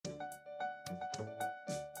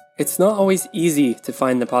It's not always easy to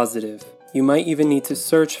find the positive. You might even need to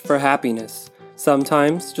search for happiness.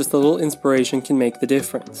 Sometimes, just a little inspiration can make the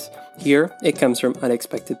difference. Here, it comes from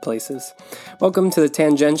unexpected places. Welcome to the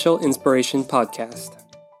Tangential Inspiration Podcast.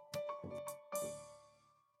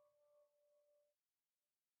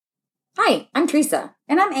 Hi, I'm Teresa.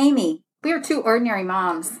 And I'm Amy. We are two ordinary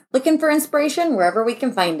moms. Looking for inspiration wherever we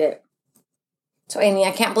can find it. So, Amy,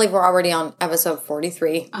 I can't believe we're already on episode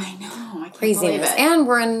 43. I know. I can't Craziness. believe it. And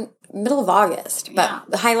we're in middle of August. But Yeah.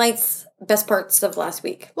 the highlights, best parts of last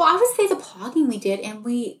week. Well, I would say the plogging we did, and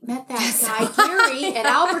we met that guy, Gary, at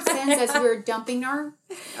Albertsons as we were dumping our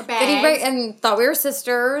bags. And thought we were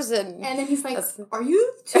sisters. And then he's like, are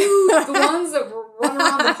you two the ones that run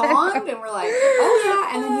around the pond? And we're like, oh,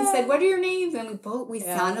 yeah. And then he said, what are your names? And we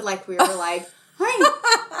sounded like we were like,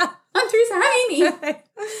 hi, I'm Teresa. Hi, Amy.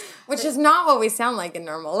 Which is not what we sound like in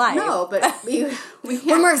normal life. No, but when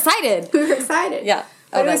we're excited. We were excited. Yeah.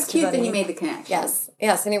 But it was cute that he made the connection.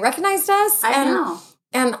 Yes. And he recognized us. I know.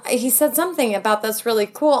 And he said something about that's really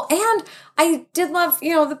cool. And I did love,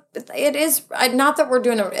 it is, not that we're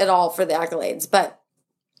doing it all for the accolades, but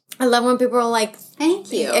I love when people are like,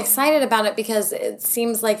 thank you, excited about it, because it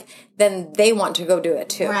seems like then they want to go do it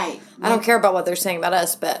too. Right. I don't care about what they're saying about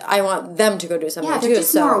us, but I want them to go do something too. Yeah, they're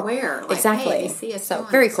just more aware. Like, exactly. Hey, they see us doing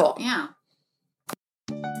very it, cool. Yeah.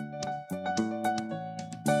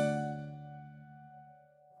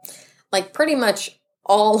 Like pretty much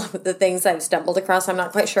all of the things I've stumbled across, I'm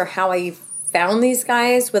not quite sure how I found these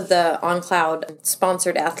guys with the OnCloud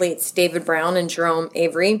sponsored athletes, David Brown and Jerome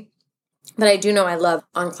Avery. But I do know I love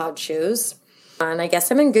OnCloud shoes. And I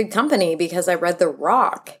guess I'm in good company because I read The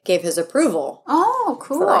Rock gave his approval. Oh,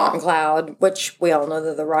 cool. For OnCloud, which we all know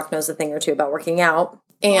that The Rock knows a thing or two about working out.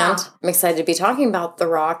 And I'm excited to be talking about The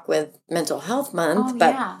Rock with Mental Health Month.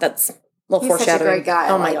 That's a little He's foreshadowing. such a great guy.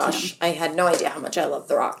 Oh I my like gosh. him. I had no idea how much I love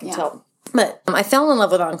The Rock until... But I fell in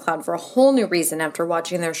love with OnCloud for a whole new reason after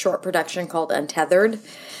watching their short production called Untethered.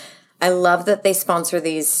 I love that they sponsor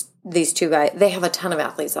these two guys. They have a ton of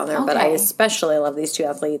athletes on there, but I especially love these two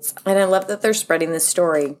athletes. And I love that they're spreading this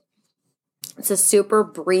story. It's a super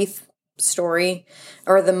brief story,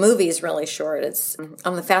 or the movie's really short. It's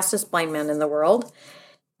on the fastest blind man in the world.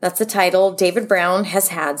 That's the title David Brown has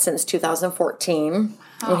had since 2014.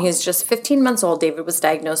 When he was just 15 months old, David was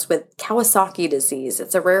diagnosed with Kawasaki disease.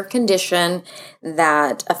 It's a rare condition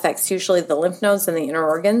that affects usually the lymph nodes and the inner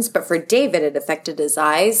organs, but for David, it affected his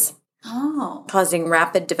eyes, causing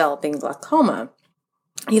rapid developing glaucoma.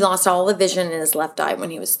 He lost all the vision in his left eye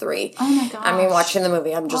when he was 3. Oh, my gosh. I mean, watching the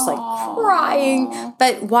movie, I'm just like crying.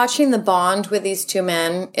 But watching the bond with these two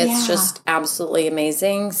men, it's just absolutely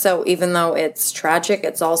amazing. So even though it's tragic,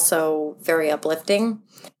 it's also very uplifting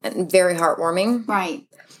and very heartwarming. Right.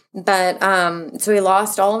 But, so he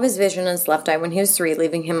lost all of his vision in his left eye when he was 3,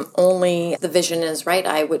 leaving him only the vision in his right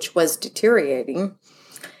eye, which was deteriorating.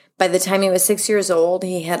 By the time he was 6 years old,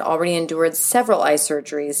 he had already endured several eye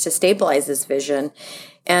surgeries to stabilize his vision.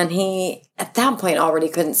 And he, at that point, already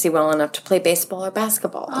couldn't see well enough to play baseball or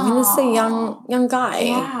basketball. I mean, this is a young guy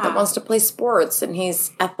that wants to play sports, and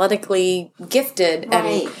he's athletically gifted.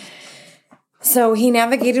 Right. And so he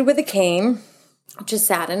navigated with a cane, which is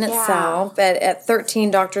sad in itself. But at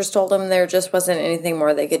 13, doctors told him there just wasn't anything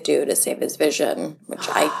more they could do to save his vision, which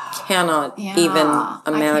I cannot even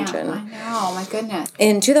imagine. I know, my goodness.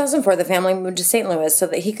 In 2004, the family moved to St. Louis so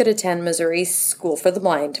that he could attend Missouri School for the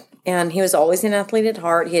Blind. And he was always an athlete at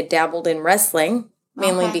heart. He had dabbled in wrestling,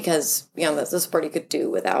 mainly because, that's a sport he could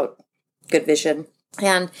do without good vision.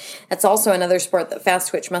 And it's also another sport that fast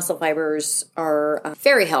twitch muscle fibers are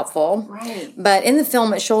very helpful. Right. But in the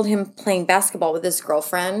film, it showed him playing basketball with his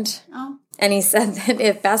girlfriend. Oh. And he said that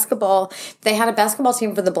if they had a basketball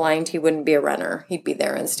team for the blind, he wouldn't be a runner. He'd be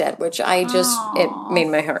there instead, which it made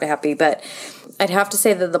my heart happy. But I'd have to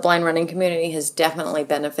say that the blind running community has definitely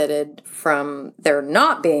benefited from there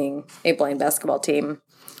not being a blind basketball team,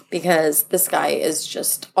 because this guy is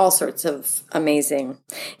just all sorts of amazing.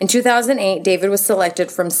 In 2008, David was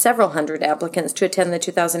selected from several hundred applicants to attend the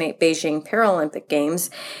 2008 Beijing Paralympic Games,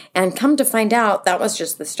 and come to find out, that was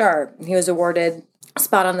just the start. He was awarded a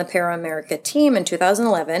spot on the Para-America team in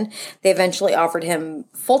 2011. They eventually offered him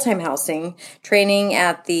full-time housing, training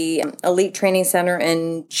at the Elite Training Center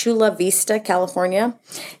in Chula Vista, California.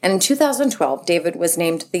 And in 2012, David was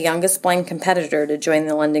named the youngest blind competitor to join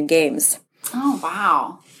the London Games. Oh,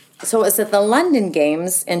 wow. So it was at the London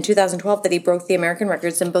Games in 2012 that he broke the American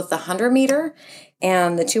records in both the 100-meter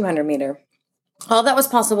and the 200-meter. All that was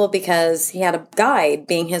possible because he had a guide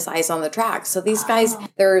being his eyes on the track. So these guys,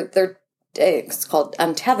 they're it's called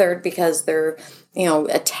untethered because they're,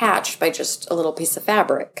 attached by just a little piece of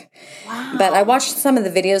fabric. Wow. But I watched some of the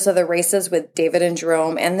videos of the races with David and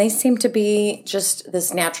Jerome, and they seemed to be just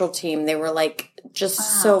this natural team. They were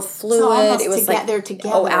just so fluid. So it was they're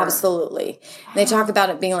together. Oh, absolutely. Wow. They talk about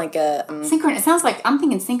it being like a synchronized. It sounds like I'm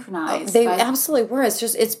thinking synchronized. They absolutely were.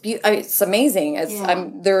 It's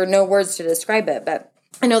amazing. There are no words to describe it, but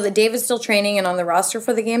I know that David's still training and on the roster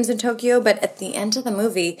for the games in Tokyo, but at the end of the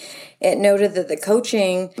movie, it noted that the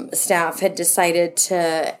coaching staff had decided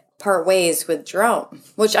to part ways with Jerome,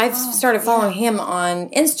 which I've started following him on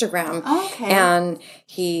Instagram. Okay. And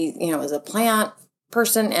he, is a plant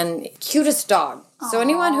person and cutest dog. So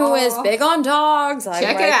anyone who is big on dogs, I'm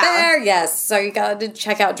check right it out. there. Yes. So you got to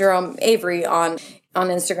check out Jerome Avery on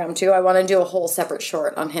Instagram too. I want to do a whole separate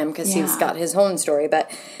short on him because he's got his own story,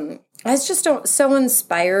 but I was just so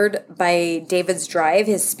inspired by David's drive,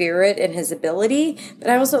 his spirit, and his ability, but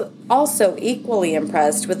I was also equally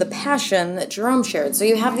impressed with the passion that Jerome shared. So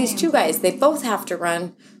you have these two guys, they both have to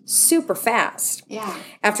run super fast. Yeah.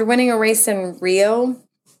 After winning a race in Rio,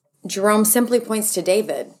 Jerome simply points to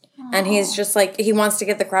David. And he's just he wants to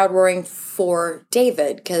get the crowd roaring for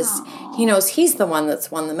David because he knows he's the one that's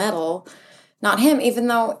won the medal, not him, even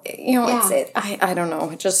though, I don't know,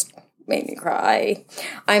 it just made me cry.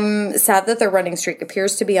 I'm sad that their running streak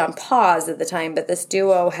appears to be on pause at the time, but this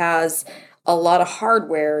duo has a lot of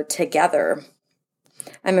hardware together.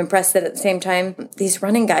 I'm impressed that at the same time, these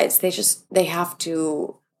running guides, they have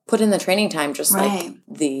to put in the training time just like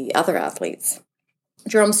the other athletes.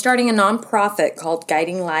 Jerome's starting a nonprofit called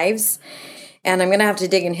Guiding Lives, and I'm going to have to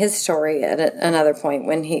dig in his story at another point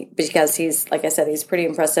because he's, like I said, he's pretty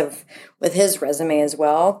impressive with his resume as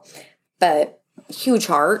well. But huge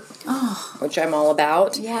heart, which I'm all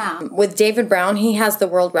about. Yeah. With David Brown, he has the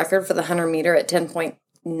world record for the 100 meter at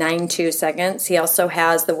 10.92 seconds. He also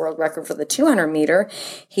has the world record for the 200 meter.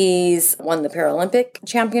 He's won the Paralympic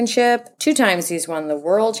championship. 2 times he's won the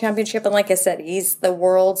world championship. And like I said, he's the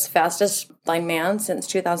world's fastest blind man since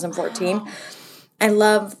 2014. Wow. I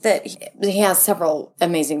love that he has several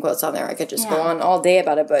amazing quotes on there. I could just go on all day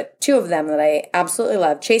about it, but 2 of them that I absolutely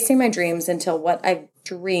love. Chasing my dreams until what I've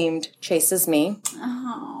dreamed chases me.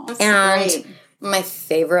 Oh, that's and great. My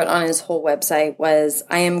favorite on his whole website was,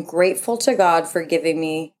 I am grateful to God for giving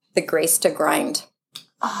me the grace to grind.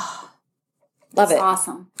 Oh, love it.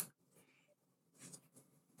 Awesome.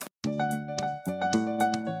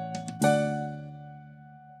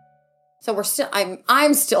 So I'm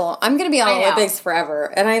going to be on Olympics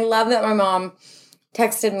forever. And I love that my mom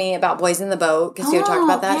texted me about Boys in the Boat because you had talked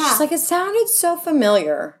about that. Yeah. She's like, it sounded so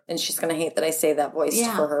familiar. And she's going to hate that I say that voice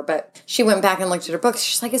for her. But she went back and looked at her books.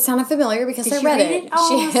 She's like, it sounded familiar because I read it.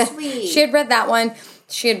 Oh, sweet. She had read that one.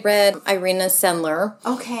 She had read Irina Sendler.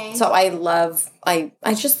 Okay. So I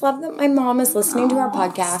just love that my mom is listening to our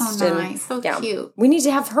podcast. So nice. So cute. We need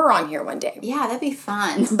to have her on here one day. Yeah, that'd be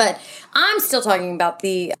fun. But I'm still talking about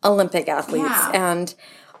the Olympic athletes. Yeah. And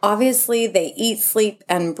obviously, they eat, sleep,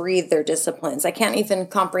 and breathe their disciplines. I can't even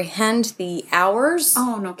comprehend the hours.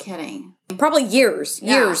 Oh, no kidding. Probably years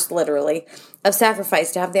literally, of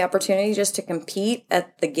sacrifice to have the opportunity just to compete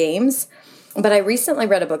at the games. But I recently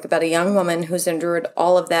read a book about a young woman who's endured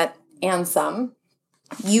all of that and some.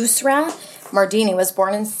 Yusra Mardini was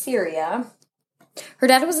born in Syria. Her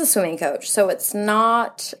dad was a swimming coach, so it's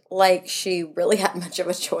not like she really had much of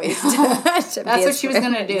a choice. That's what she was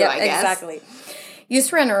going to do, I guess. Exactly.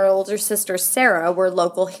 Yusra and her older sister, Sarah, were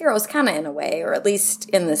local heroes, kind of in a way, or at least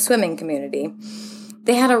in the swimming community.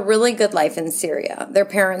 They had a really good life in Syria. Their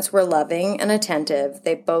parents were loving and attentive.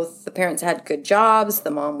 The parents had good jobs. The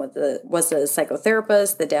mom was a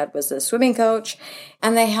psychotherapist. The dad was a swimming coach.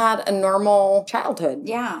 And they had a normal childhood.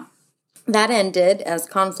 Yeah. That ended as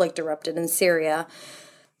conflict erupted in Syria.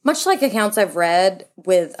 Much like accounts I've read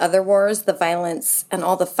with other wars, the violence and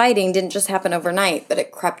all the fighting didn't just happen overnight, but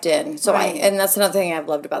it crept in. So and that's another thing I've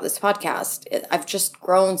loved about this podcast. I've just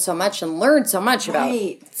grown so much and learned so much about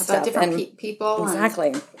different people.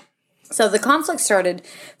 Exactly. So the conflict started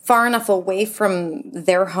far enough away from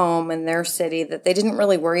their home and their city that they didn't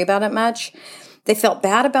really worry about it much. They felt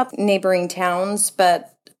bad about neighboring towns,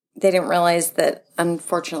 but they didn't realize that,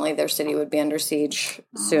 unfortunately, their city would be under siege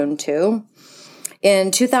soon, too.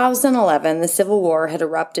 In 2011, the civil war had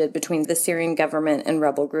erupted between the Syrian government and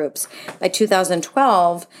rebel groups. By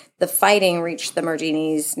 2012, the fighting reached the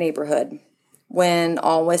Mardinis neighborhood. When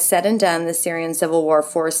all was said and done, the Syrian civil war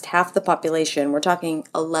forced half the population, we're talking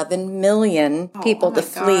 11 million people, to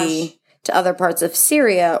flee to other parts of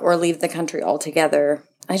Syria or leave the country altogether.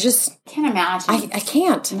 I just can't imagine. I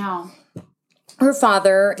can't. No. Her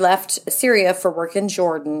father left Syria for work in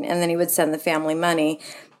Jordan, and then he would send the family money.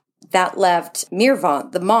 That left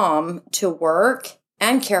Mirvant, the mom, to work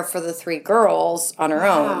and care for the 3 girls on her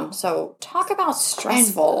own. So talk about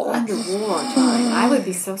stressful. And under war time. I would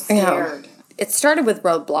be so scared. It started with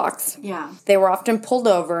roadblocks. Yeah. They were often pulled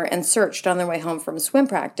over and searched on their way home from swim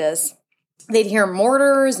practice. They'd hear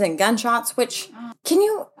mortars and gunshots, which, can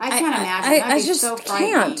you... I can't imagine. That'd be just so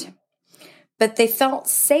can't. But they felt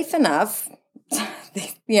safe enough.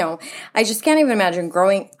 I just can't even imagine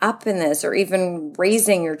growing up in this or even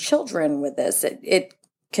raising your children with this. It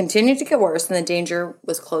continued to get worse, and the danger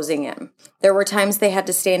was closing in. There were times they had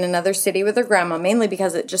to stay in another city with their grandma, mainly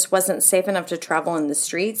because it just wasn't safe enough to travel in the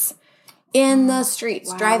streets. Driving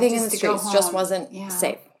in the streets just wasn't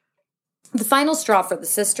safe. The final straw for the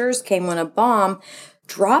sisters came when a bomb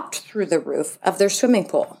dropped through the roof of their swimming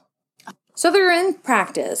pool. So they're in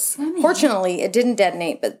practice. Fortunately, it didn't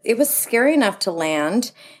detonate, but it was scary enough to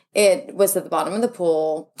land. It was at the bottom of the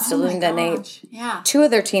pool, still didn't detonate. Yeah. 2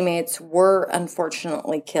 of their teammates were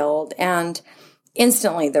unfortunately killed, and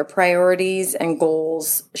instantly their priorities and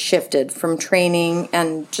goals shifted from training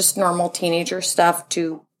and just normal teenager stuff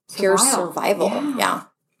to pure survival. Yeah.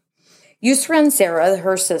 Yusra and Sarah,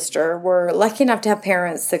 her sister, were lucky enough to have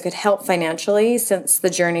parents that could help financially, since the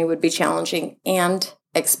journey would be challenging and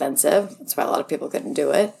expensive. That's why a lot of people couldn't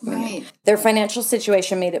do it. Right. Their financial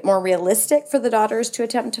situation made it more realistic for the daughters to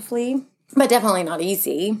attempt to flee, but definitely not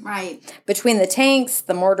easy. Right. Between the tanks,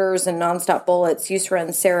 the mortars, and nonstop bullets, Yusra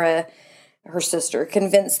and Sarah, her sister,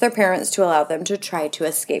 convinced their parents to allow them to try to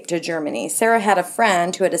escape to Germany. Sarah had a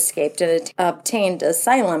friend who had escaped and obtained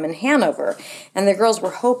asylum in Hanover, and the girls were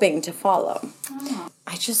hoping to follow. Oh.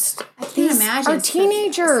 I can't imagine. Are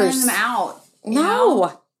teenagers. Sending them out.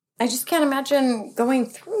 No. I just can't imagine going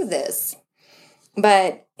through this.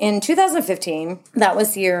 But in 2015, that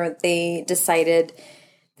was the year they decided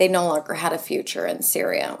they no longer had a future in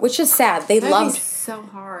Syria, which is sad. That'd be so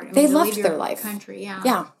hard. They loved their life. Country, yeah.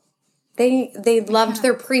 Yeah. They loved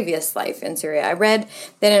their previous life in Syria. I read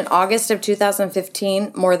that in August of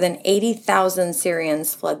 2015, more than 80,000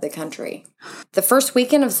 Syrians fled the country. The first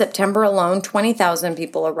weekend of September alone, 20,000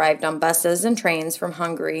 people arrived on buses and trains from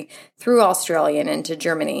Hungary through Australia and into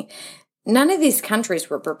Germany. None of these countries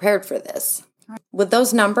were prepared for this. With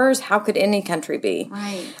those numbers, how could any country be?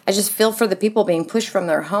 Right. I just feel for the people being pushed from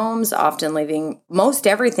their homes, often leaving most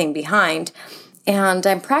everything behind. And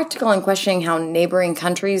I'm practical in questioning how neighboring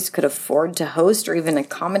countries could afford to host or even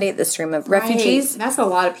accommodate the stream of refugees. That's a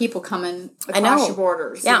lot of people coming across your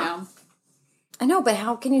borders, yeah. You know? I know, but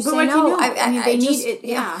how can you say no? They need it,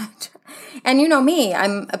 yeah. And you know me,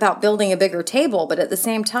 I'm about building a bigger table, but at the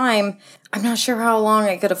same time, I'm not sure how long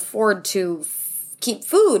I could afford to keep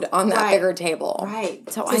food on that bigger table. Right.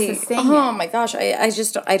 So my gosh,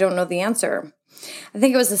 I don't know the answer. I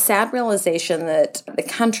think it was a sad realization that the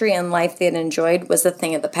country and life they had enjoyed was a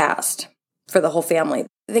thing of the past for the whole family.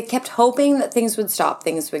 They kept hoping that things would stop,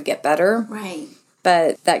 things would get better. Right.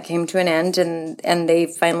 But that came to an end, and they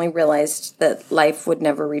finally realized that life would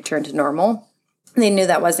never return to normal. They knew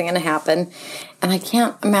that wasn't going to happen. And I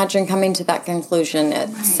can't imagine coming to that conclusion at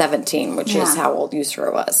 17, which is how old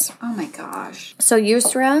Yusra was. Oh, my gosh. So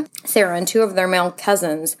Yusra, Sarah, and 2 of their male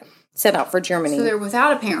cousins set out for Germany. So they're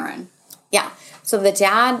without a parent. Yeah. So the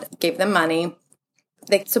dad gave them money.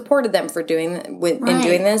 They supported them for doing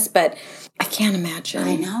this, but I can't imagine.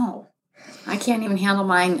 I know. I can't even handle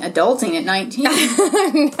mine adulting at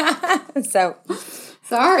 19. So,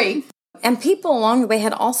 sorry. And people along the way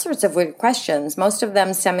had all sorts of weird questions, most of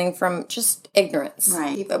them stemming from just ignorance.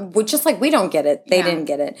 Right. Just like we don't get it, they didn't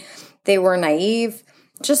get it. They were naive,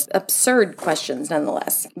 just absurd questions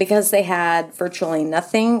nonetheless. Because they had virtually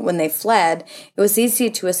nothing when they fled, it was easy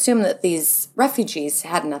to assume that these refugees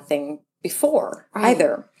had nothing before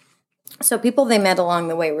either. So people they met along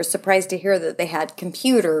the way were surprised to hear that they had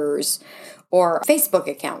computers or Facebook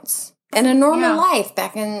accounts and a normal life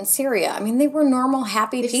back in Syria. I mean, they were normal,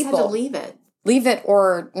 happy people. They just had to leave it. Leave it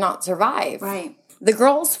or not survive. Right. The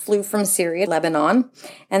girls flew from Syria, Lebanon,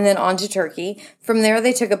 and then on to Turkey. From there,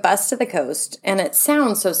 they took a bus to the coast, and it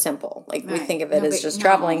sounds so simple. Like, we think of it as just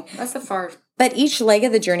traveling. That's the far. But each leg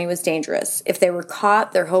of the journey was dangerous. If they were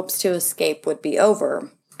caught, their hopes to escape would be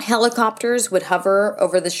over. Helicopters would hover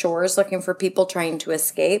over the shores looking for people trying to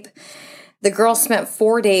escape. The girls spent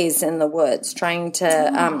 4 days in the woods trying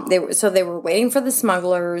to, they were waiting for the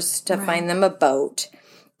smugglers to find them a boat.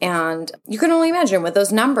 And you can only imagine with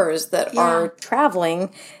those numbers that are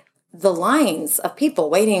traveling, the lines of people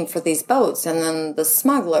waiting for these boats and then the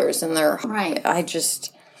smugglers and their,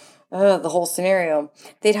 the whole scenario.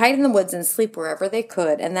 They'd hide in the woods and sleep wherever they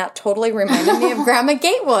could. And that totally reminded me of Grandma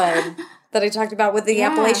Gatewood that I talked about with the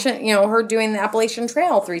Appalachian, her doing the Appalachian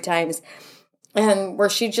Trail 3 times. and where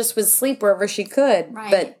she just would sleep wherever she could.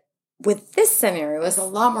 Right. But with this scenario, it was a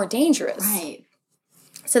lot more dangerous. Right.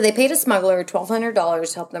 So they paid a smuggler $1,200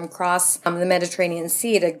 to help them cross the Mediterranean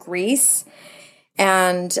Sea to Greece.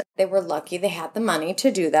 And they were lucky they had the money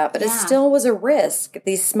to do that, but it still was a risk.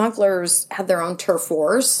 These smugglers had their own turf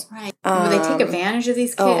wars. Right. Would they take advantage of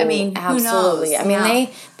these kids? Oh, I mean, absolutely. Who knows? I mean,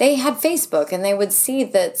 they had Facebook, and they would see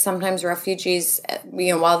that sometimes refugees,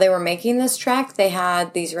 while they were making this trek, they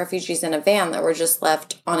had these refugees in a van that were just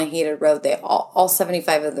left on a heated road. They all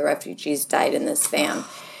 75 of the refugees died in this van.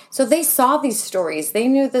 So they saw these stories. They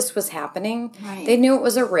knew this was happening. Right. They knew it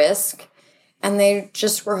was a risk. And they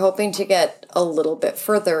just were hoping to get a little bit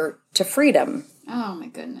further to freedom. Oh, my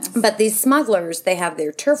goodness. But these smugglers, they have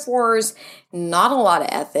their turf wars, not a lot of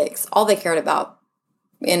ethics. All they cared about,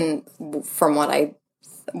 from what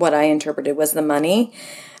I interpreted, was the money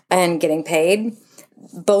and getting paid.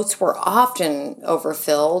 Boats were often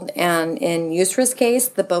overfilled. And in Yusra's case,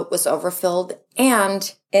 the boat was overfilled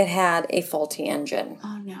and it had a faulty engine.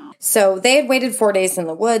 Oh, no. So they had waited 4 days in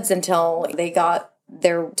the woods until they got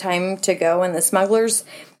their time to go, and the smugglers,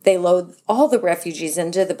 they load all the refugees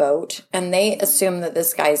into the boat, and they assume that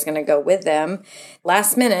this guy is going to go with them.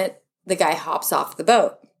 Last minute, the guy hops off the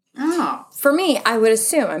boat. Oh. For me, I would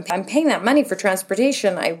assume, I'm paying that money for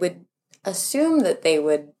transportation, I would assume that they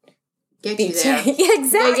would Get you there. Yeah, exactly.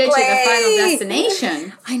 They get you to the final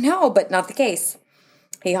destination. I know, but not the case.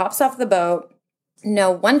 He hops off the boat.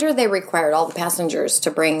 No wonder they required all the passengers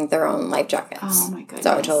to bring their own life jackets. Oh, my goodness.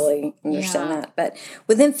 So I totally understand that. But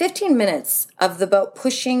within 15 minutes of the boat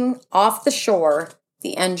pushing off the shore,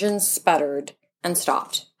 the engine sputtered and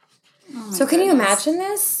stopped. Oh, so can you imagine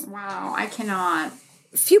this? Wow, I cannot.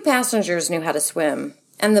 Few passengers knew how to swim,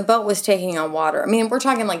 and the boat was taking on water. I mean, we're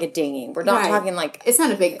talking like a dinghy. We're not talking like... It's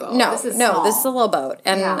not a big boat. No, this is small. This is a little boat.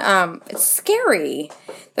 And it's scary.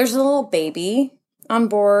 There's a little baby on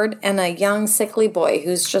board and a young sickly boy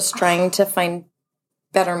who's just trying to find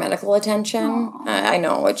better medical attention. I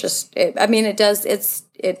know it's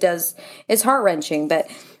heart-wrenching, but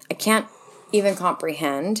I can't even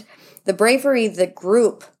comprehend the bravery the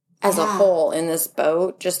group as a whole in this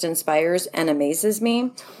boat just inspires and amazes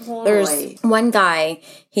me. Totally. There's one guy,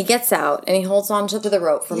 he gets out and he holds onto the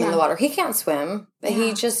rope from in the water. He can't swim, but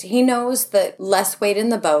he knows that less weight in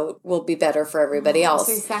the boat will be better for everybody else.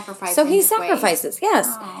 So he sacrifices. Yes.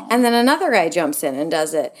 Oh. And then another guy jumps in and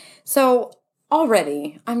does it. So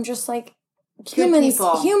already I'm just like,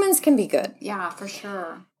 humans can be good. Yeah, for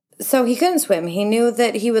sure. So he couldn't swim. He knew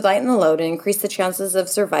that he would lighten the load and increase the chances of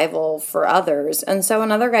survival for others. And so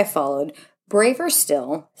another guy followed. Braver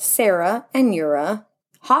still, Sarah and Yura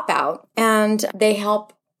hop out and they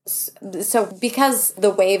help. So because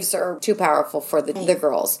the waves are too powerful for the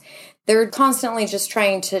girls, they're constantly just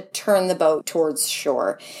trying to turn the boat towards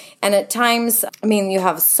shore. And at times, I mean, you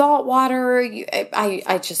have salt water.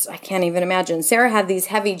 I can't even imagine. Sarah had these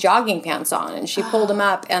heavy jogging pants on, and she pulled them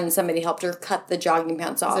up, and somebody helped her cut the jogging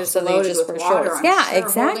pants off. So they just were shorts. Yeah,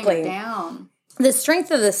 exactly. Down. The strength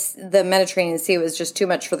of the Mediterranean Sea was just too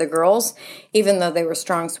much for the girls, even though they were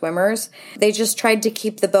strong swimmers. They just tried to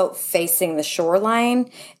keep the boat facing the shoreline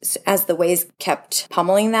as the waves kept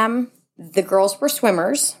pummeling them. The girls were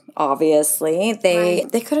swimmers, obviously. They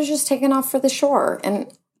could have just taken off for the shore.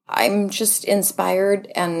 And I'm just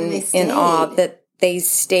inspired and in awe that they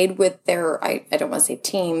stayed with their, I don't want to say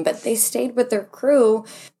team, but they stayed with their crew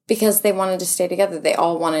because they wanted to stay together. They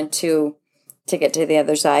all wanted to get to the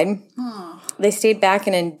other side. Oh. They stayed back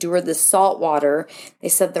and endured the salt water. They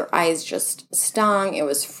said their eyes just stung. It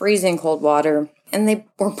was freezing cold water. And they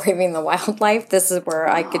were braving the wildlife. This is where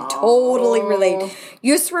I could totally relate.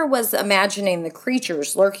 Yusra was imagining the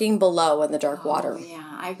creatures lurking below in the dark water. Yeah,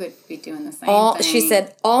 I would be doing the same thing. She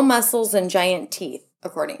said, all muscles and giant teeth,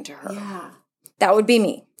 according to her. Yeah. That would be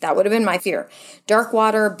me. That would have been my fear. Dark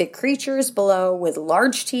water, big creatures below with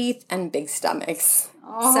large teeth and big stomachs.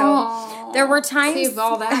 Oh, so there were times... Save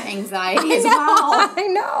all that anxiety as well. I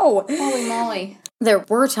know. Holy moly. There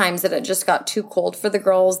were times that it just got too cold for the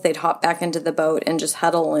girls. They'd hop back into the boat and just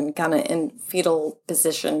huddle and kind of in fetal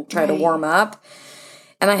position, try to warm up.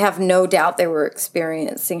 And I have no doubt they were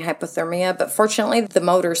experiencing hypothermia. But fortunately, the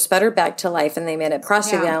motor sputtered back to life and they made it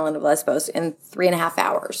across to the island of Lesbos in 3.5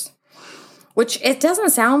 hours. Which, it doesn't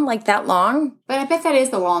sound like that long. But I bet that is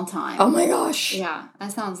a long time. Oh my gosh. Yeah,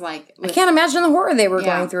 that sounds like... I can't imagine the horror they were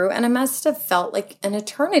going through. And it must have felt like an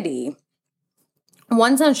eternity.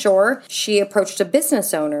 Once on shore, she approached a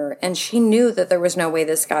business owner, and she knew that there was no way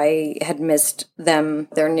this guy had missed them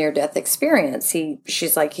their near-death experience.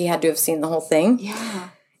 She's like, he had to have seen the whole thing. Yeah.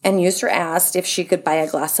 And Yusra asked if she could buy a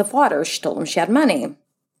glass of water. She told him she had money.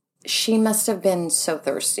 she must have been so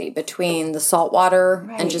thirsty between the salt water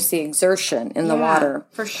and just the exertion in the water.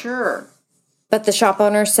 For sure. But the shop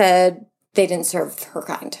owner said they didn't serve her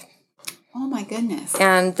kind. Oh, my goodness.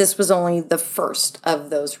 And this was only the first of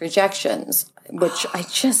those rejections, which I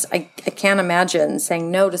can't imagine saying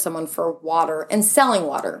no to someone for water and selling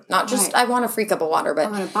water. Not just, I want a free cup of water, but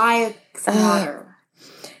I want to buy some water.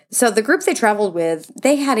 So the group they traveled with,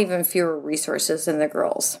 they had even fewer resources than the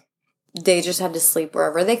girls. They just had to sleep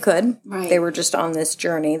wherever they could. Right. They were just on this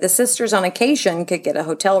journey. The sisters on occasion could get a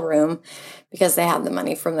hotel room because they had the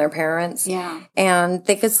money from their parents. Yeah. And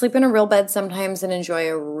they could sleep in a real bed sometimes and enjoy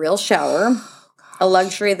a real shower, a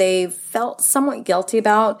luxury they felt somewhat guilty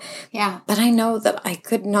about. Yeah. But I know that I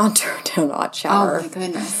could not turn down a hot shower. Oh, my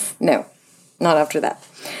goodness. No, not after that.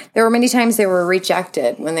 There were many times they were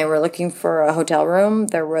rejected when they were looking for a hotel room.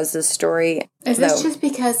 There was a story. Is this just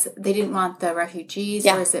because they didn't want the refugees?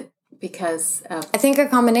 Yeah. Or is it because of... I think a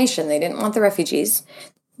combination. They didn't want the refugees.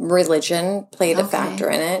 Religion played a factor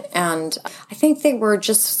in it. And I think they were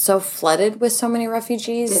just so flooded with so many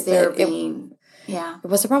refugees that it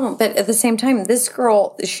was a problem. But at the same time, this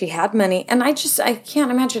girl, she had money. And I can't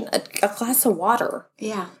imagine a glass of water.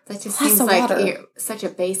 Yeah, that just seems like such a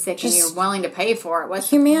basic and you're willing to pay for it. What's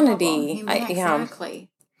humanity. Exactly.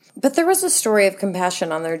 But there was a story of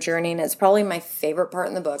compassion on their journey, and it's probably my favorite part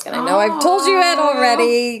in the book. And I know I've told you it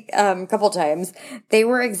already a couple times. They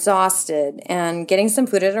were exhausted and getting some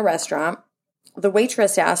food at a restaurant. The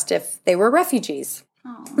waitress asked if they were refugees.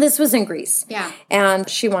 Oh. This was in Greece. Yeah. And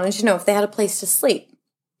she wanted to know if they had a place to sleep.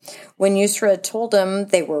 When Yusra told them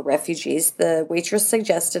they were refugees, the waitress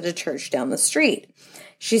suggested a church down the street.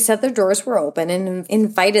 She said their doors were open and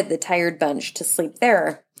invited the tired bunch to sleep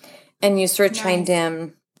there. And Yusra chimed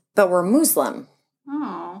in, "But we're Muslim."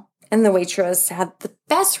 Oh. And the waitress had the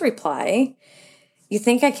best reply. "You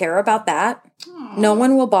think I care about that? No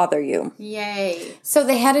one will bother you." Yay. So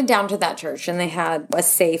they headed down to that church, and they had a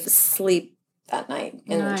safe sleep that night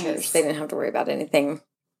in the church. They didn't have to worry about anything.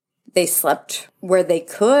 They slept where they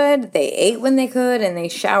could, they ate when they could, and they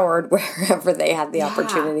showered wherever they had the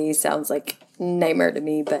opportunity. Sounds like a nightmare to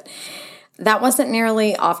me, but that wasn't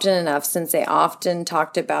nearly often enough, since they often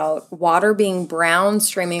talked about water being brown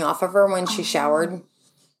streaming off of her when she showered,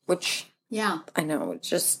 which I know, it's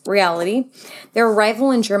just reality. Their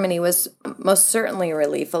arrival in Germany was most certainly a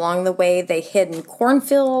relief. Along the way, they hid in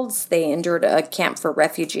cornfields. They endured a camp for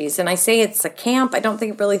refugees. And I say it's a camp. I don't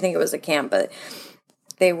really think it was a camp, but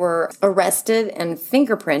they were arrested and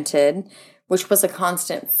fingerprinted, which was a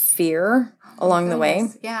constant fear along the way.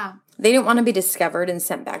 Yeah. They didn't want to be discovered and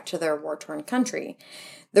sent back to their war-torn country.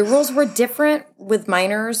 The rules were different with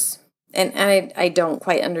minors, and I don't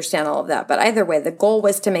quite understand all of that. But either way, the goal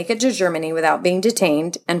was to make it to Germany without being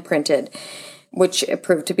detained and printed, which it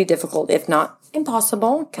proved to be difficult, if not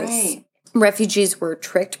impossible, because refugees were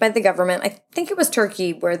tricked by the government. I think it was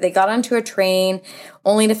Turkey, where they got onto a train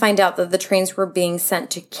only to find out that the trains were being sent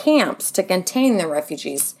to camps to contain the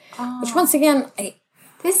refugees, which once again,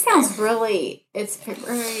 this sounds really, it's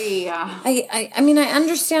very... I mean, I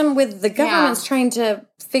understand with the government's trying to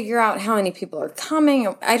figure out how many people are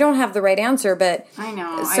coming. I don't have the right answer, but... I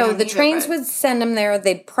know. So the trains would send them there.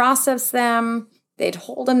 They'd process them. They'd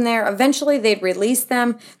hold them there. Eventually, they'd release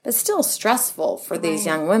them. But still stressful for these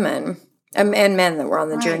young women and men that were on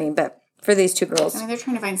the journey. But for these two girls... I mean, they're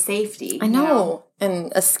trying to find safety. I know.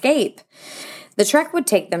 And escape. The trek would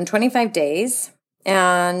take them 25 days.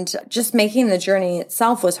 And just making the journey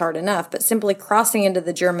itself was hard enough, but simply crossing into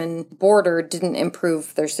the German border didn't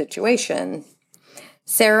improve their situation.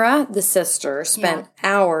 Sarah, the sister, spent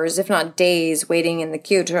hours, if not days, waiting in the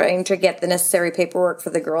queue trying to get the necessary paperwork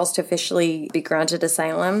for the girls to officially be granted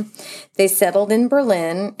asylum. They settled in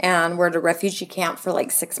Berlin and were at a refugee camp for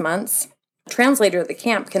like 6 months. A translator at the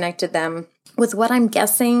camp connected them with what I'm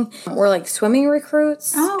guessing were like swimming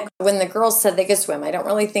recruits. Oh. When the girls said they could swim, I don't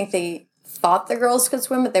really think they thought the girls could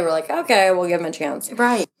swim, but they were like, okay, we'll give them a chance.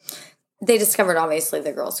 Right. They discovered, obviously,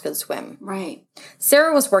 the girls could swim. Right.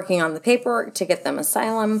 Sarah was working on the paperwork to get them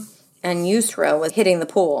asylum, and Yusra was hitting the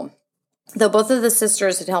pool. Though both of the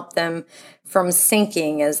sisters had helped them from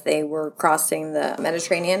sinking as they were crossing the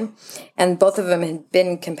Mediterranean, and both of them had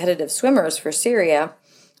been competitive swimmers for Syria,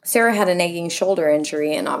 Sarah had a nagging shoulder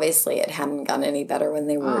injury, and obviously it hadn't gotten any better when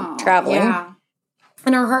they were traveling. Yeah.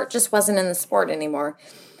 And her heart just wasn't in the sport anymore.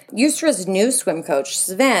 Yusra's new swim coach,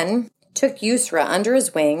 Sven, took Yusra under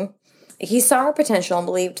his wing. He saw her potential and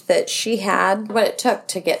believed that she had what it took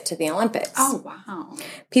to get to the Olympics. Oh, wow.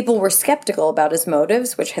 People were skeptical about his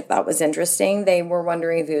motives, which I thought was interesting. They were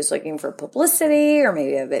wondering if he was looking for publicity or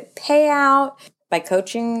maybe a bit payout by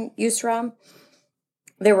coaching Yusra.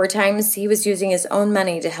 There were times he was using his own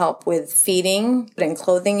money to help with feeding and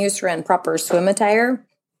clothing Yusra and proper swim attire.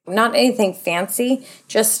 Not anything fancy,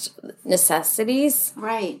 just necessities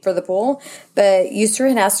for the pool. But Yusra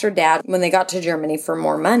had asked her dad when they got to Germany for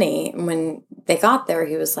more money. And when they got there,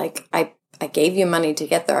 he was like, I gave you money to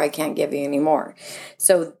get there. I can't give you any more.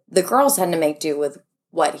 So the girls had to make do with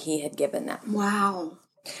what he had given them. Wow.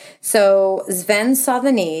 So Sven saw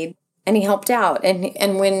the need and he helped out.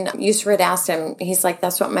 And when Yusra had asked him, he's like,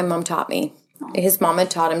 that's what my mom taught me. His mom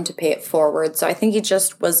had taught him to pay it forward. So I think he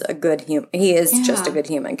just was a good human. He is just a good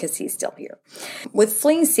human because he's still here. With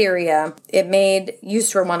fleeing Syria, it made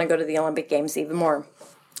Yusra want to go to the Olympic Games even more.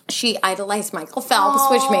 She idolized Michael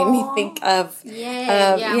Phelps, which made me think of,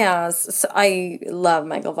 so I love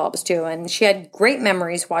Michael Phelps too. And she had great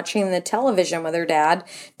memories watching the television with her dad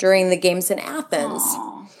during the games in Athens.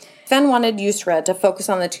 Sven wanted Yusra to focus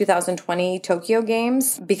on the 2020 Tokyo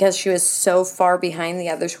Games because she was so far behind the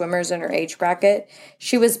other swimmers in her age bracket.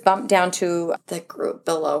 She was bumped down to the group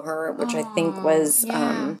below her, which I think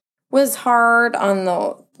was hard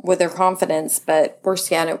on with her confidence, but worse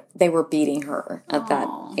yet, they were beating her at that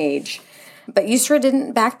age. But Yusra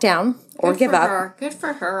didn't back down or give up. Good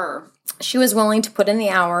for her. She was willing to put in the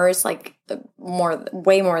hours, like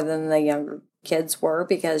way more than the younger kids were,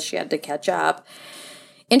 because she had to catch up.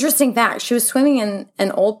 Interesting fact, she was swimming in an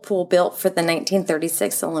old pool built for the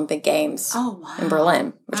 1936 Olympic Games in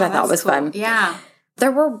Berlin, which I thought was fun. Yeah.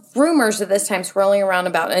 There were rumors at this time swirling around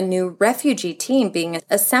about a new refugee team being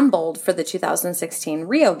assembled for the 2016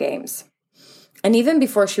 Rio Games. And even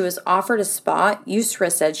before she was offered a spot, Yusra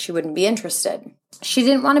said she wouldn't be interested. She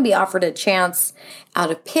didn't want to be offered a chance out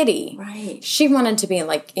of pity. Right. She wanted to be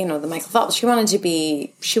like, the Michael Phelps. She wanted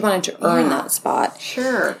to earn that spot.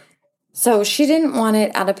 Sure. So she didn't want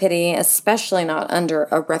it out of pity, especially not under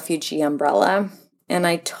a refugee umbrella. And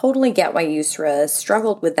I totally get why Yusra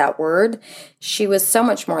struggled with that word. She was so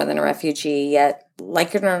much more than a refugee, yet,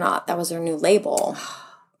 like it or not, that was her new label.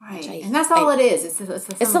 Right. And that's all it is.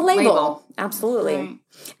 It's a label. Absolutely. Right.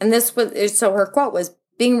 And so her quote was,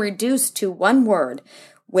 being reduced to one word,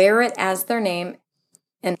 wear it as their name,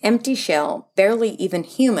 an empty shell, barely even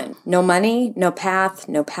human. No money, no path,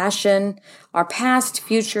 no passion. Our past,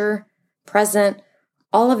 future, present,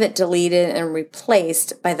 all of it deleted and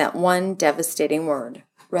replaced by that one devastating word,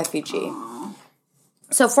 refugee. Aww.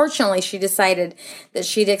 So fortunately, she decided that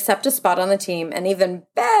she'd accept a spot on the team, and even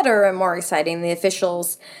better and more exciting, the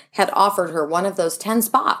officials had offered her one of those 10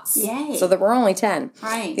 spots. Yay. So there were only 10.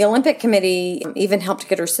 Right. The Olympic Committee even helped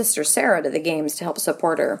get her sister Sarah to the games to help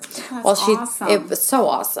support her. That's awesome. It was so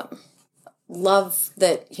awesome. Love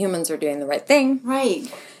that humans are doing the right thing.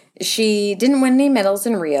 Right. She didn't win any medals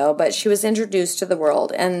in Rio, but she was introduced to the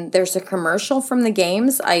world. And there's a commercial from the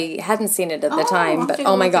games. I hadn't seen it at the time, but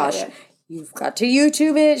oh my gosh. You've got to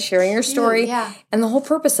YouTube it, sharing your story. Yeah. And the whole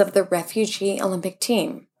purpose of the refugee Olympic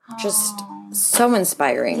team. Just so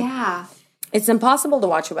inspiring. Yeah. It's impossible to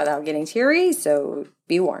watch it without getting teary, so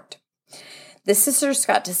be warned. The sisters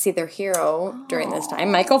got to see their hero during this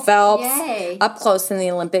time, Michael Phelps, up close in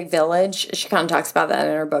the Olympic Village. She kind of talks about that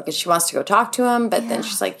in her book, and she wants to go talk to him, but then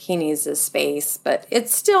she's like, he needs his space. But it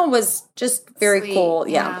still was just very cool.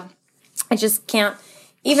 Yeah. I just can't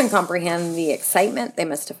even comprehend the excitement they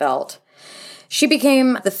must have felt. She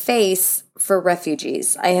became the face for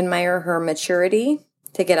refugees. I admire her maturity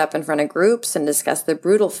to get up in front of groups and discuss the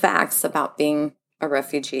brutal facts about being a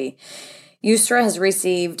refugee. Yusra has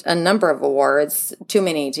received a number of awards, too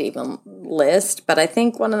many to even list, but I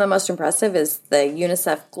think one of the most impressive is the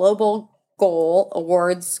UNICEF Global Goal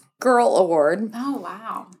Awards Girl Award. Oh,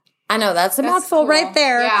 wow. I know, that's a mouthful right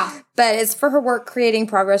there. Yeah. But it's for her work creating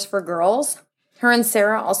progress for girls. Her and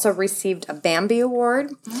Sarah also received a Bambi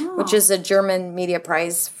Award, which is a German media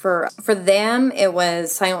prize. For them, it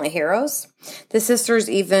was Silent Heroes. The sisters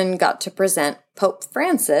even got to present Pope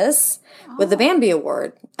Francis with the Bambi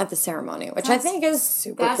Award at the ceremony, which I think is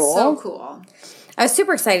super cool. That's so cool. I was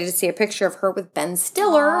super excited to see a picture of her with Ben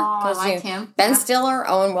Stiller. I like him. Ben Stiller,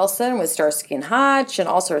 Owen Wilson with Starsky and Hutch and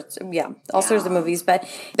all sorts of movies. But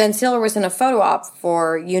Ben Stiller was in a photo op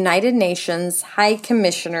for United Nations High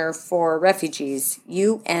Commissioner for Refugees,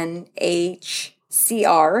 UNHCR.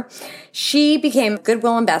 She became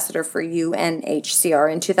Goodwill Ambassador for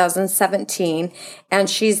UNHCR in 2017, and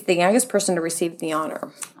she's the youngest person to receive the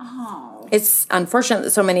honor. Oh. It's unfortunate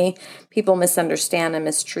that so many people misunderstand and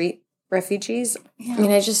mistreat refugees. Yeah. I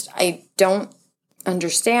mean, I don't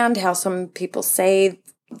understand how some people say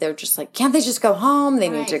They're just like, can't they just go home? They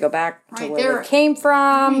need to go back to where they came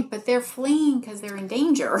from. Right, but they're fleeing because they're in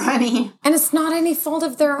danger. I mean. And it's not any fault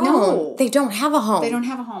of their own. They don't have a home. They don't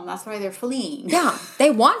have a home. That's why they're fleeing. Yeah.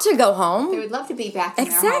 They want to go home. They would love to be back in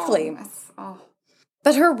their home.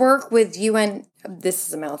 But her work with this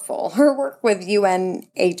is a mouthful, her work with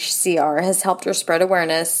UNHCR has helped her spread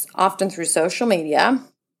awareness, often through social media,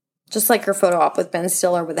 just like her photo op with Ben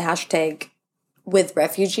Stiller with the hashtag with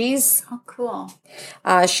refugees. Oh, cool.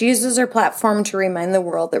 She uses her platform to remind the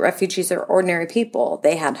world that refugees are ordinary people.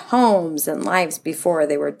 They had homes and lives before.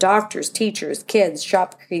 They were doctors, teachers, kids,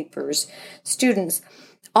 shopkeepers, students,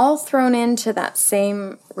 all thrown into that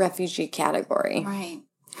same refugee category. Right.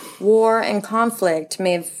 War and conflict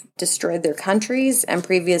may have destroyed their countries and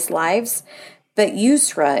previous lives, but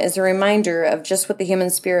Yusra is a reminder of just what the human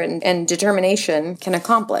spirit and determination can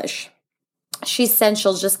accomplish. She said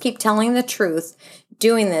she'll just keep telling the truth,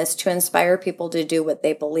 doing this to inspire people to do what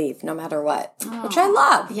they believe, no matter what, which I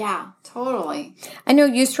love. Yeah, totally. I know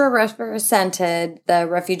Yusra represented the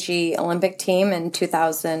Refugee Olympic team in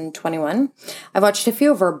 2021. I watched a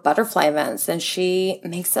few of her butterfly events, and she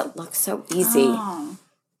makes it look so easy. Oh.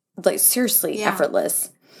 Like, seriously,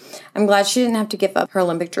 effortless. I'm glad she didn't have to give up her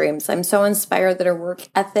Olympic dreams. I'm so inspired that her work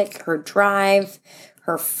ethic, her drive,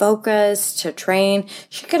 her focus to train,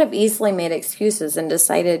 she could have easily made excuses and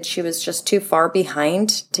decided she was just too far behind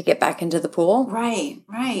to get back into the pool. Right,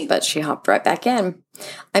 right. But she hopped right back in.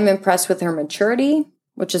 I'm impressed with her maturity,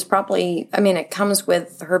 which is probably, it comes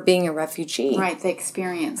with her being a refugee. Right, the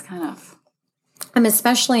experience, kind of. I'm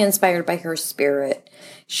especially inspired by her spirit.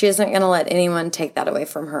 She isn't going to let anyone take that away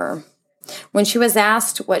from her. When she was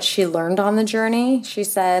asked what she learned on the journey, she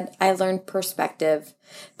said, I learned perspective.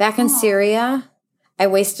 Back in Syria, I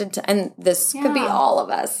wasted time, and this could be all of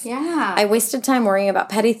us. Yeah. I wasted time worrying about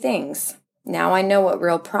petty things. Now I know what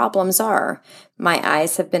real problems are. My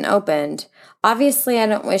eyes have been opened. Obviously, I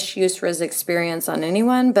don't wish Yusra's experience on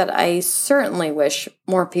anyone, but I certainly wish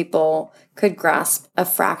more people could grasp a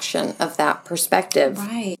fraction of that perspective.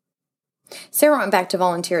 Right. Sarah went back to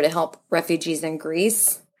volunteer to help refugees in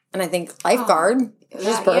Greece, and I think lifeguard, which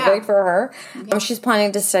is perfect for her. Yeah. She's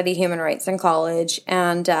planning to study human rights in college,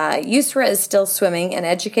 and Yusra is still swimming and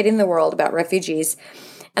educating the world about refugees.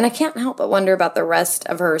 And I can't help but wonder about the rest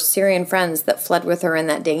of her Syrian friends that fled with her in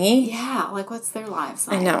that dinghy. Yeah, like what's their lives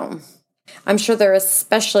like? I know. I'm sure they're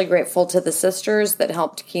especially grateful to the sisters that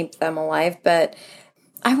helped keep them alive, but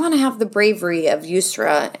I want to have the bravery of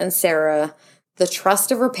Yusra and Sarah, the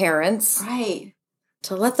trust of her parents. Right.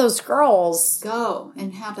 To let those girls go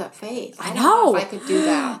and have that faith. I know. If I could do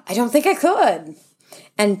that. I don't think I could.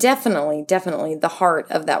 And definitely the heart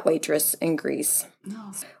of that waitress in Greece.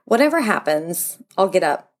 No. Whatever happens, I'll get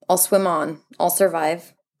up. I'll swim on. I'll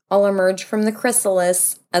survive. I'll emerge from the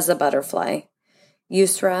chrysalis as a butterfly.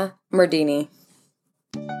 Yusra Mardini.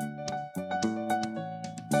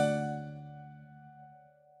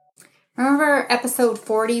 Remember episode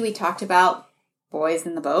 40, we talked about Boys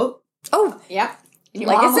in the Boat? Oh, yep.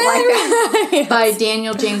 Like I said. Yes. By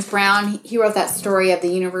Daniel James Brown. He wrote that story of the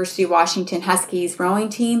University of Washington Huskies rowing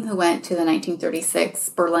team who went to the 1936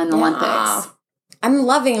 Berlin Olympics. I'm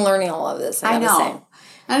loving learning all of this. I know.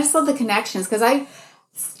 And I just love the connections because I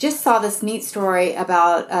just saw this neat story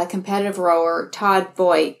about a competitive rower, Todd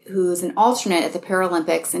Voigt, who's an alternate at the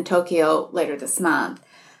Paralympics in Tokyo later this month.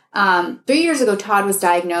 3 years ago, Todd was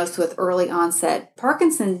diagnosed with early onset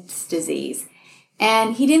Parkinson's disease.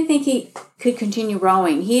 And he didn't think he could continue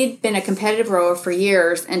rowing. He had been a competitive rower for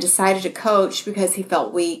years and decided to coach because he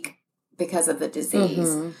felt weak because of the disease.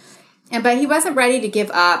 Mm-hmm. But he wasn't ready to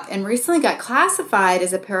give up and recently got classified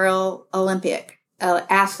as a Paralympic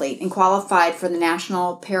athlete and qualified for the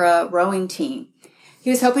national para rowing team.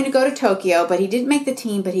 He was hoping to go to Tokyo, but he didn't make the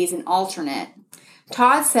team, but he's an alternate.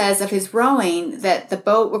 Todd says of his rowing that the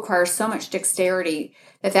boat requires so much dexterity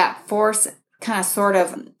that force kind of sort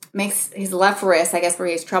of makes his left wrist, I guess where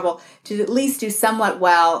he has trouble, to at least do somewhat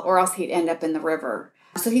well, or else he'd end up in the river.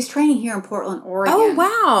 So he's training here in Portland, Oregon. Oh,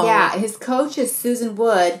 wow. Yeah, his coach is Susan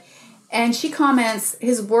Wood, and she comments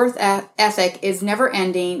his work ethic is never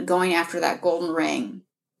ending, going after that golden ring.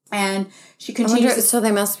 And she continues. So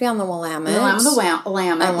they must be on the Willamette. The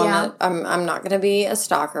Willamette, I'm not going to be a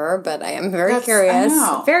stalker, but I am very curious. I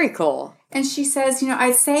know. Very cool. And she says,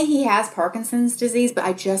 I'd say he has Parkinson's disease, but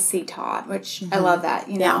I just see Todd, which I love that,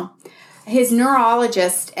 know. His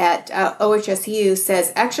neurologist at OHSU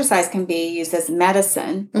says exercise can be used as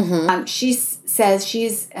medicine. Mm-hmm. She says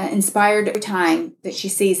she's inspired every time that she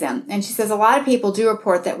sees him. And she says a lot of people do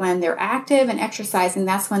report that when they're active and exercising,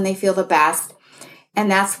 that's when they feel the best. And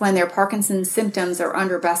that's when their Parkinson's symptoms are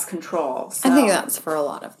under best control. So, I think that's for a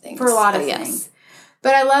lot of things. For a lot of things.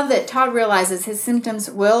 But I love that Todd realizes his symptoms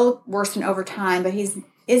will worsen over time, but he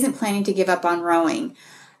isn't planning to give up on rowing.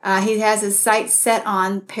 He has his sights set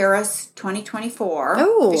on Paris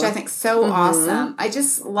 2024, which I think is so awesome. I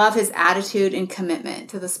just love his attitude and commitment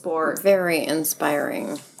to the sport. Very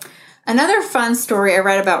inspiring. Another fun story I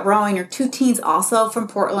read about rowing are 2 teens also from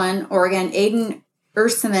Portland, Oregon. Aiden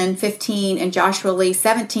Ursuman, 15, and Joshua Lee,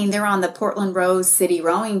 17. They're on the Portland Rose City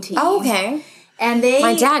rowing team. Oh, okay. And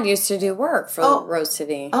my dad used to do work for Rose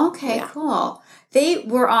City. Okay, cool. They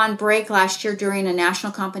were on break last year during a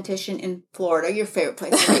national competition in Florida, your favorite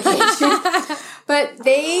place to vacation. But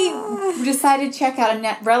they decided to check out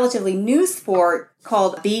a relatively new sport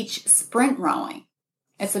called beach sprint rowing.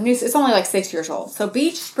 It's only like 6 years old. So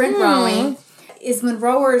beach sprint rowing is when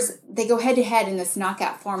rowers, they go head to head in this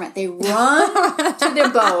knockout format. They run to their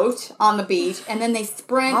boat on the beach, and then they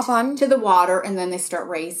sprint to the water, and then they start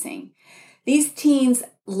racing. These teens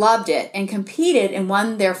loved it and competed and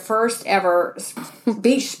won their first ever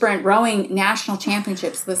beach sprint rowing national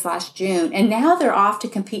championships this last June. And now they're off to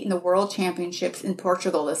compete in the world championships in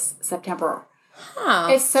Portugal this September. Huh.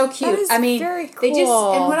 It's so cute. Very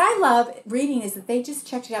cool. And what I love reading is that they just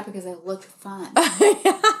checked it out because it looked fun.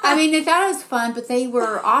 They thought it was fun, but they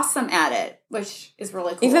were awesome at it, which is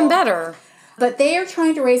really cool. Even better. But they are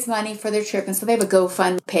trying to raise money for their trip, and so they have a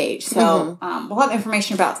GoFundMe page. So we'll have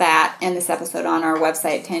information about that in this episode on our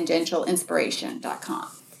website, tangentialinspiration.com.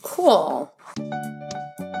 Cool.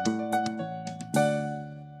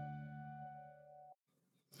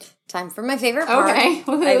 Time for my favorite part. Okay.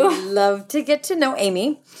 I love to get to know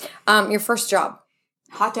Amy. Your first job.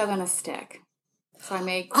 Hot dog on a stick. So I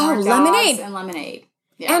made lemonade. And lemonade.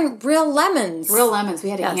 Yeah. And real lemons. Real lemons.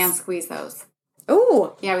 We had to hand squeeze those.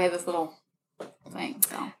 Ooh. Yeah, we had this little thing.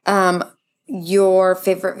 So. Your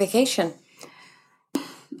favorite vacation?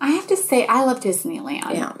 I have to say, I love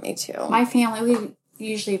Disneyland. Yeah, me too. My family, we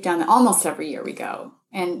usually have done that almost every year we go.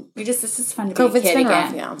 And it's just fun to be a kid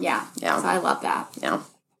again. Rough, yeah. So I love that. Yeah.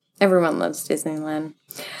 Everyone loves Disneyland.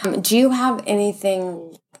 Do you have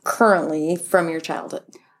anything currently from your childhood?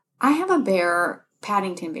 I have a bear,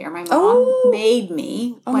 Paddington Bear. My mom made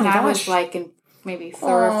me when I was like in maybe 3rd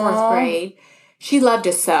or 4th grade. She loved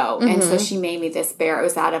to sew, and so she made me this bear. It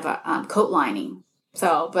was out of a coat lining.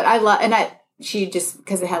 So, but she just,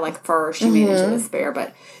 because it had like fur, she made it into this bear.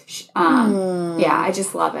 But, I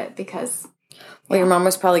just love it because... Well, your mom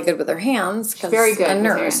was probably good with her hands. She's very good. A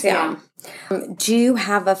nurse, yeah. Do you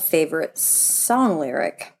have a favorite song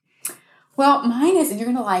lyric? Well, mine is, and you're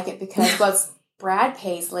going to like it because it's Brad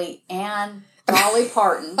Paisley and Dolly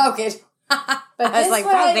Parton. Okay. But I was like,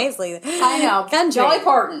 Brad Paisley. I know. Country. Dolly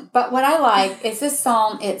Parton. But what I like is this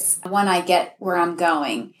song, it's When I Get Where I'm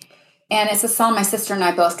Going. And it's a song my sister and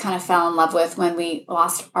I both kind of fell in love with when we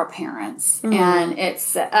lost our parents. Mm-hmm. And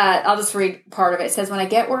it's, I'll just read part of it. It says, when I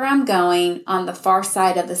get where I'm going on the far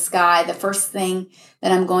side of the sky, the first thing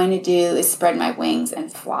that I'm going to do is spread my wings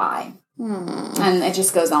and fly. And it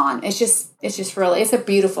just goes on. It's just really, it's a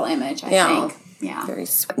beautiful image, I think. Yeah. Very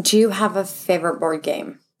sweet. Do you have a favorite board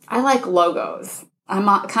game? I like Logos. I'm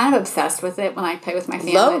kind of obsessed with it when I play with my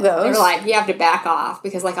family. Logos? They're like, you have to back off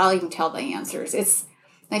because like I'll even tell the answers. It's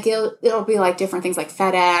like it'll be like different things like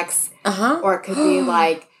FedEx, or it could be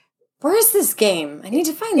like. Where is this game? I need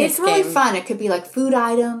to find this game. It's really fun. It could be like food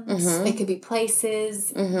items. It could be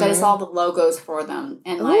places, but it's all the logos for them,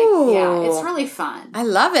 and like it's really fun. I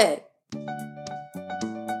love it.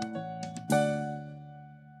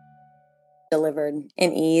 Delivered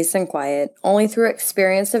in ease and quiet, only through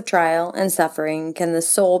experience of trial and suffering can the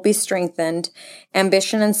soul be strengthened,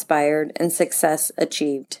 ambition inspired, and success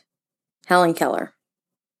achieved. Helen Keller.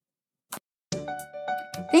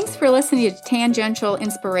 Thanks for listening to Tangential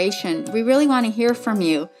Inspiration. We really want to hear from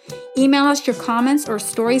you. Email us your comments or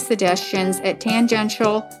story suggestions at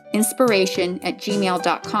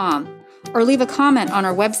tangentialinspiration@gmail.com or leave a comment on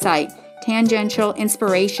our website,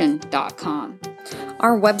 tangentialinspiration.com.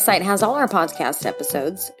 Our website has all our podcast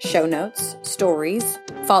episodes, show notes, stories,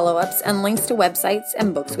 follow-ups, and links to websites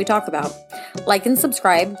and books we talk about. Like and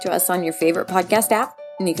subscribe to us on your favorite podcast app,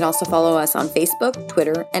 and you can also follow us on Facebook,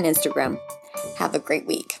 Twitter, and Instagram. Have a great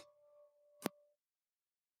week.